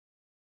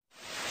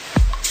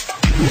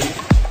Friends,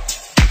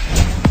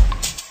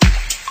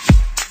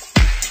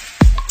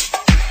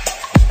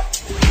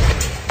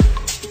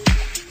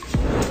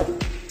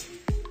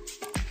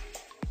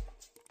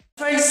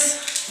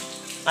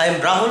 I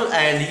am Rahul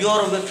and you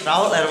are with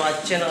Rahul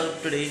Ahirwar channel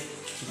today.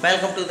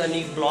 Welcome to the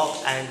new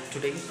vlog, and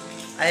today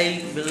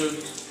I will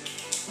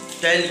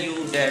tell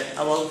you that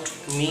about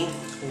me,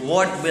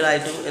 what will I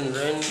do in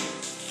rain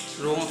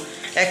room.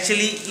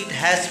 Actually it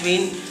has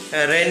been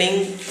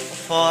raining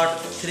for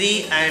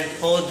 3 and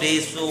 4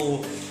 days,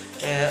 so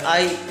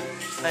I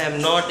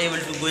am not able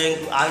to going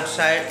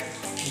outside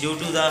due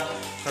to the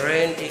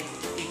rain.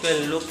 You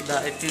can look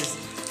that it is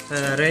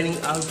raining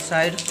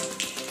outside.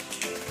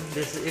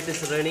 It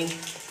is raining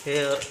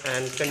here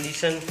and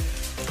condition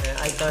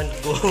I can't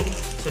go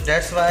so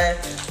that's why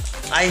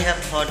I have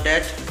thought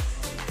that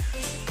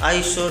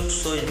I should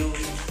show you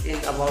in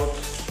about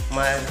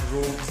my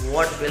room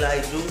what will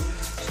I do.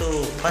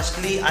 So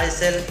firstly I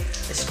shall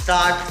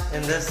start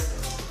in this.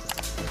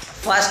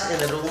 First in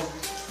the room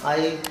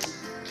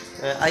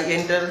I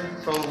enter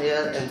from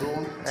here in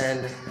room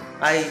and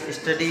I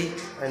study,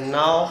 and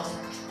now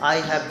I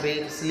have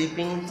been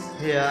sleeping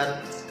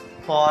here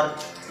for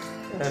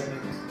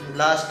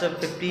last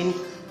 15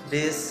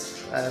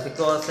 days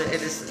because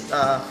it is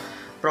a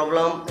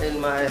problem in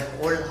my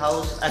old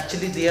house.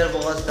 Actually there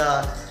was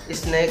the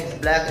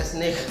black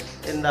snake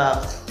in the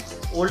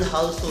old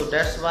house, so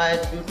that's why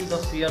due to the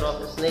fear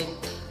of snake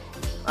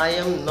I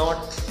am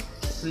not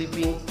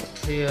sleeping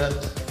here,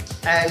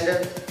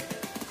 and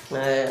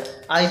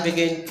I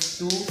begin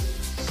to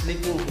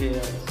sleeping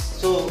here.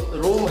 So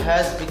room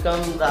has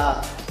become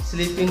the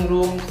sleeping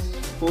room,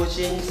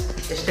 coaching,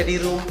 study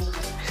room.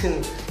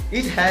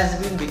 It has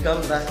been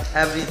become the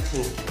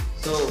everything.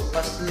 So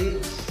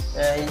firstly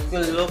you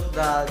can look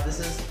this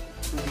is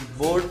the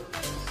board,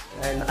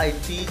 and I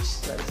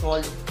teach the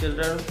small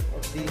children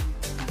of the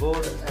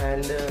board,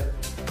 and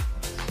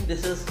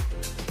this is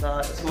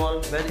the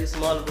very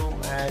small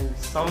room, and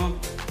some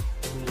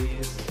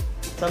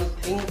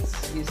things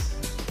is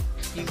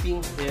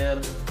keeping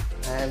here,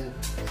 and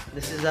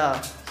this is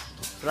a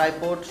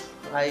tripod.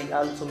 I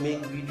also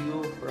make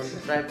video from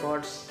the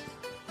tripods,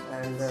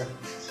 and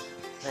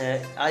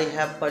I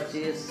have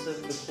purchased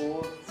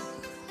before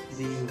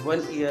the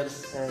 1 year,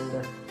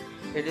 and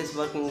it is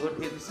working good.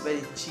 It is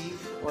very cheap,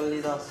 only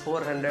the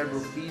 400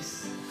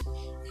 rupees,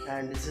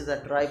 and this is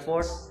a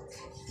tripod,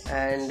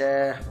 and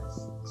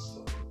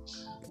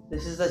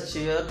this is the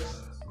chair.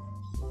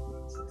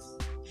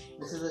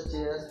 This is a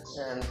chair,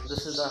 and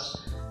this is the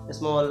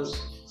small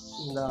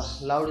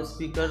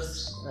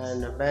loudspeakers,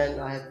 and when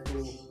I have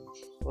to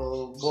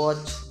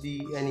watch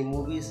any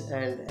movies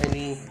and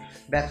any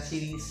web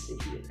series,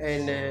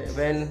 and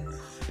when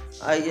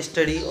I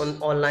study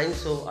online,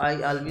 so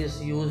I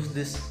always use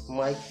this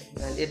mic,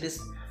 and it is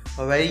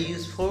very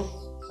useful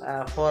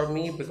for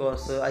me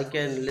because I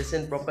can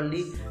listen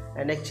properly,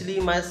 and actually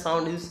my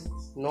sound is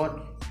not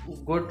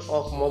good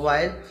of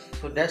mobile,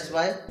 so that's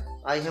why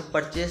I have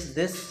purchased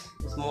this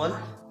small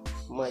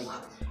mic.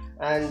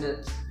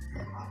 And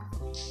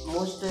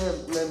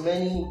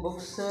many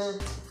books is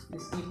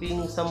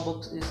keeping, some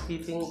books is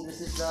keeping. This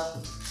is the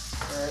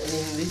in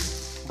English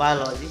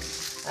biology,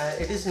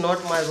 it is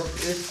not my book,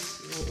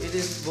 it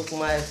is book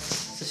my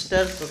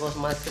sister, because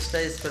my sister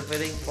is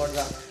preparing for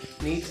the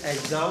NEET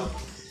exam,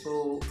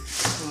 so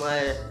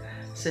my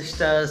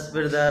sisters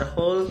with their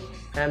whole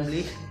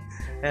family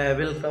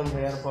will come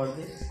here for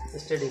the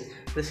studying.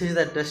 This is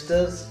the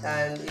testers,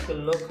 and you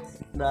can look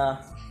the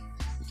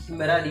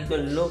mirror, you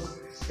can look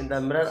in the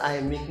mirror. I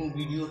am making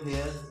video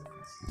here,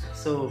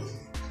 so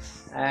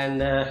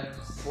and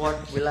what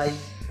will I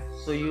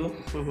show you?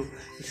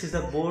 This is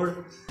the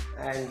board,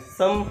 and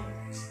some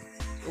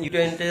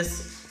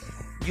utensils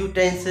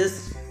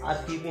are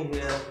keeping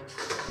here.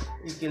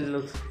 You can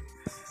look,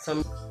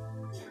 some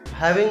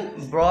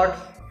having brought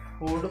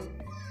food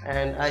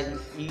and I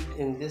eat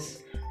in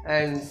this,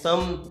 and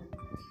some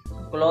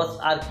clothes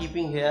are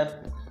keeping here,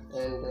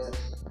 and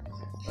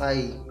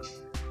I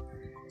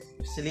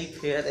sleep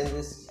here in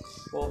this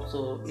box.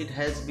 So it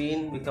has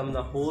been become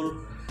the whole,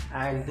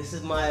 and this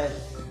is my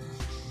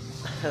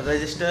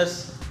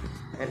registers,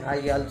 and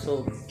I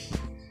also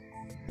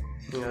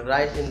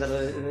write in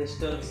the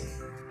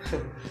registers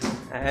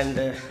and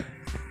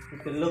you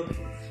can look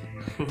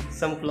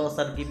some clothes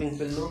are keeping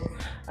pillow,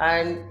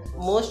 and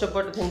most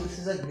important thing, this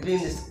is a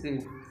green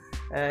screen,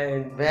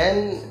 and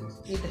when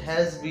it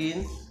has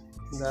been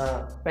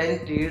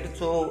painted,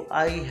 so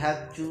I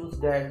have choose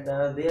that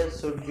there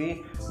should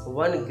be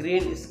one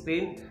green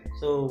screen,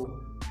 so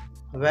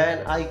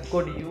when I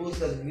could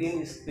use a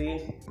green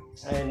screen,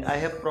 and I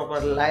have proper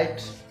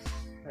light,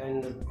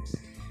 and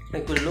I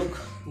could look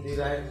the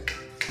right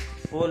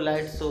whole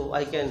light, so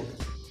I can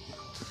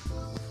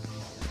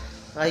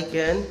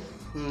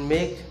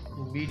make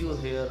video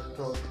here,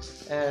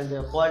 and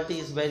the quality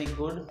is very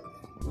good.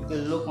 You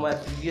can look my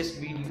previous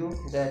video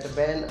that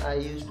when I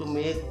used to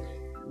make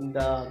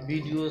the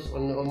videos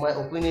on my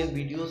opinion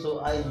video, so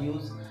I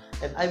use,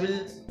 and I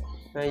will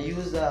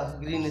use the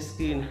green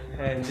screen,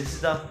 and this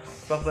is the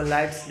proper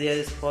lights. There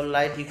is for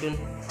light, you can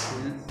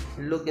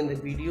look in the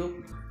video,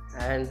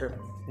 and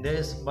there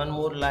is one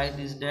more light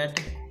is that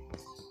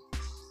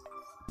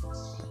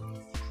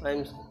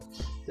I'm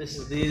there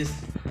is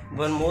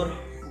one more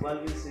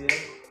bulb is here.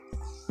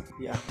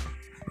 Yeah.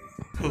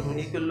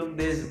 You can look,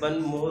 there is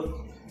one more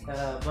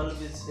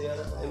bulb is here.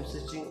 I'm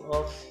switching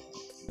off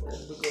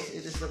because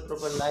it is the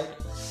proper light.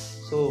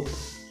 So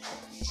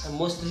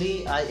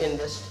mostly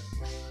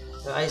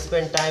I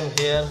spend time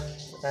here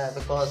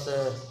because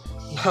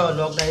now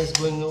lockdown is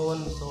going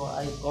on, so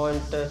I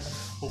can't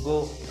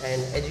go,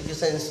 and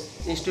education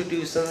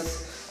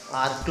institutions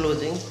are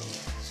closing,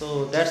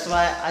 so that's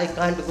why I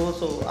can't go.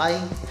 So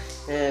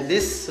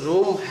this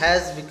room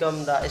has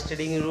become the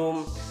studying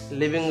room,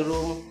 living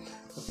room,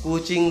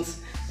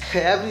 coachings,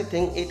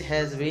 everything it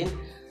has been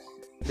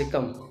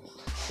become.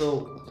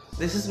 So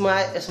this is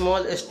my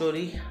small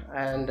story,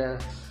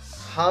 and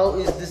how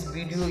is this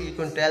video, you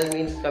can tell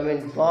me in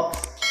comment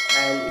box.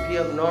 And if you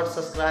have not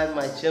subscribed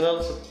my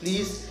channel, so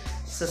please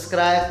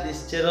subscribe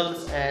this channel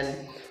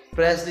and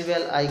press the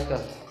bell icon.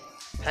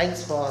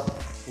 Thanks for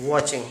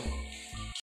watching.